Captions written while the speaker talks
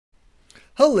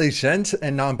Hello, gents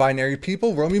and non-binary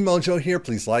people. Romie Mojo here.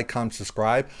 Please like, comment,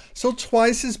 subscribe. So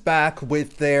Twice is back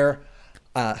with their,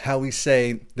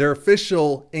 their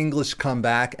official English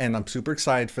comeback, and I'm super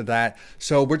excited for that.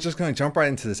 So we're just going to jump right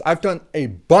into this. I've done a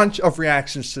bunch of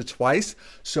reactions to Twice,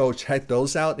 so check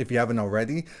those out if you haven't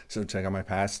already. So check out my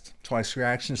past Twice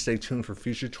reactions. Stay tuned for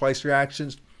future Twice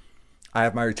reactions. I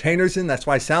have my retainers in, that's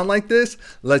why I sound like this.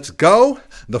 Let's go.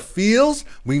 The feels,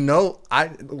 we know,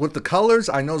 with the colors,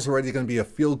 I know it's already going to be a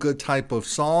feel-good type of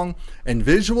song and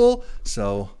visual.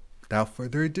 So, without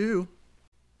further ado,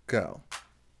 go.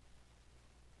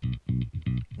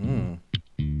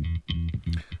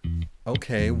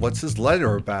 Okay, what's this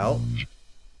letter about?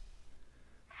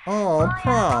 Oh,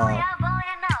 prom.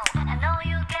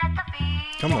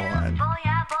 Come on.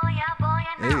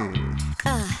 Hey.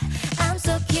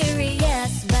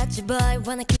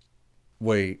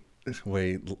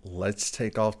 Wait, let's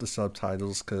take off the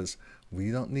subtitles because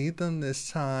we don't need them this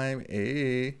time.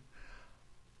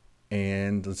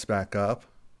 And let's back up.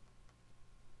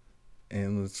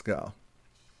 And let's go.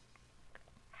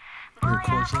 You're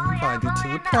cordially invited to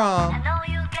the prom.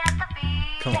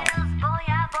 Come on.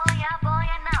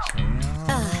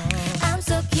 I'm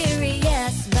so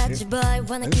curious, but your boy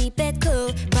wanna keep it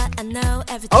cool. But I know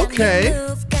every time you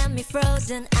move, got me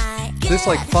frozen. This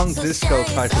like funk disco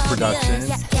type of production.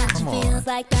 Come on.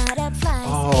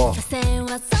 Oh,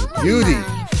 beauty.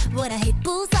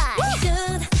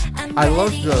 I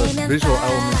love the visual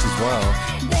elements as well.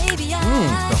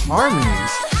 The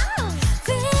harmonies.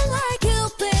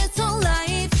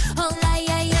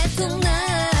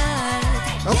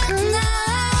 Okay.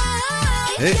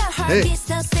 Hey.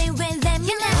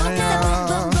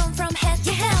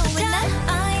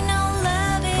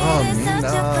 Oh,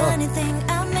 Nina.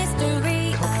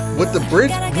 With the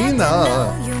bridge, Nina.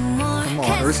 Come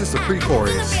on, or is this a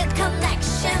pre-chorus?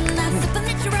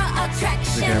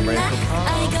 Again, ready for prom?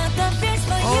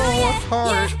 Oh, what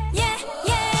part?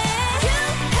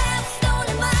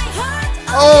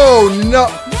 Oh no,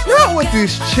 not with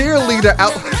these cheerleader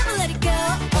outfits.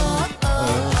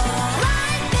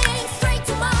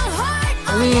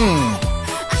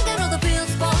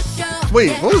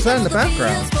 Wait, what was that in the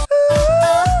background?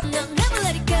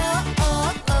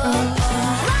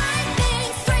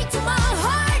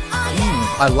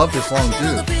 I love this long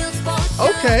dude.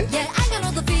 Okay.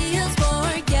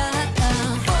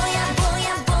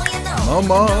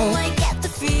 Momo.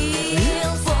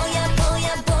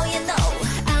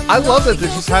 I love that they're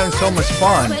just having so much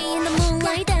fun.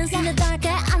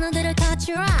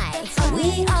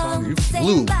 You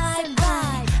flew.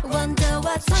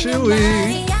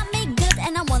 Chewy.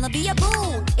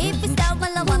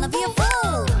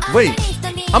 Wait,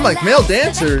 I'm like male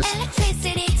dancers.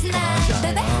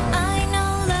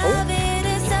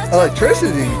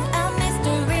 Electricity.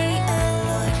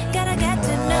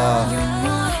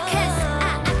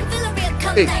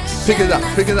 Hey, pick it up,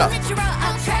 pick it up.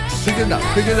 Pick it up,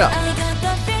 pick it up.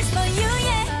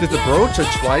 Did the brooch a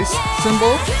Twice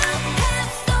symbol?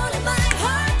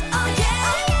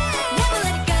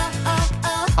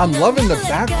 I'm loving the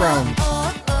background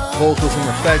vocals and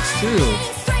effects too.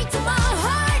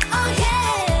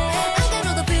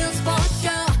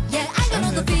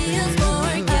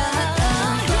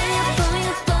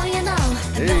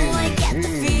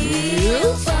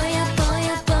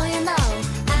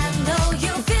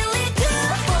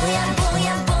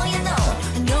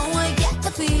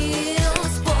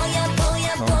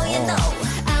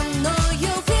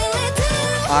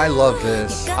 I love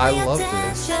this. I love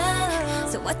this.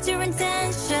 So what's your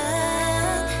intention?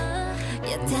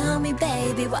 You tell me,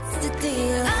 baby, what's the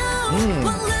deal?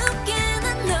 Well, looking,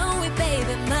 I know it,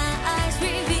 baby, my eyes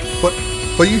reveal.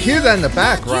 But you hear that in the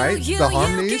back, right? The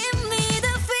harmonies.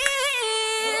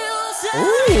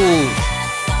 Ooh.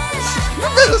 You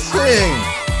better sing.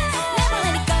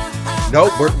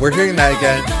 Nope, we're hearing that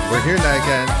again. We're hearing that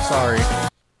again. Sorry.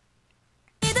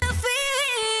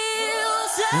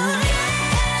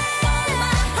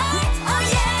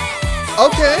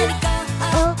 Okay.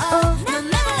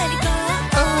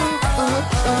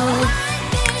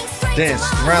 Dance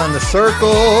around the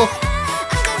circle.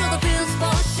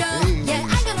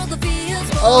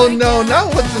 Oh no,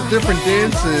 not with the different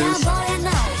dances.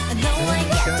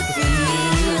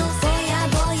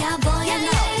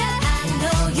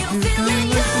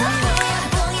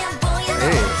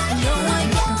 Hey.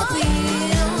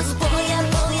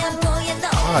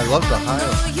 Oh, I love the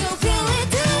highlight.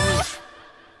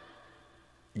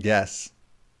 Yes.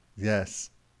 Yes.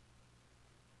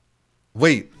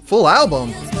 Wait, full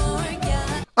album?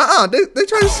 They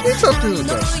try to sneak something with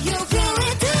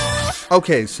us.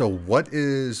 Okay, so what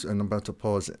is, and I'm about to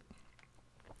pause it.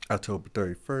 October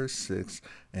 31st, 6th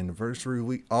anniversary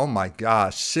week. Oh my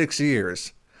gosh, 6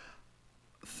 years.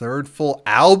 Third full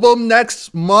album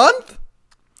next month?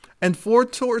 And 4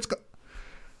 tours.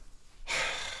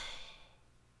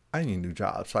 I need a new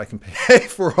job so I can pay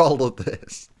for all of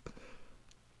this.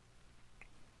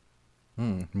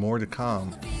 More to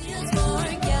come.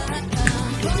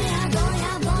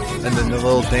 And then the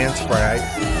little dance break.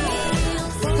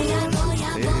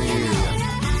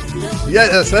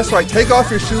 Yes, that's right. Take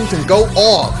off your shoes and go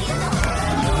off.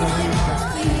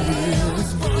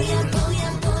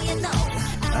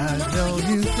 I know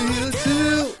you feel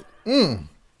too.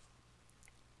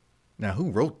 Now, who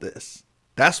wrote this?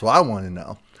 That's what I want to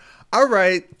know. All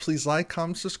right. Please like,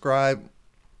 comment, subscribe.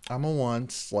 I'm a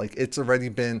once. Like, it's already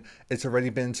been.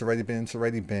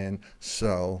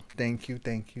 So, thank you.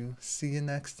 See you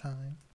next time.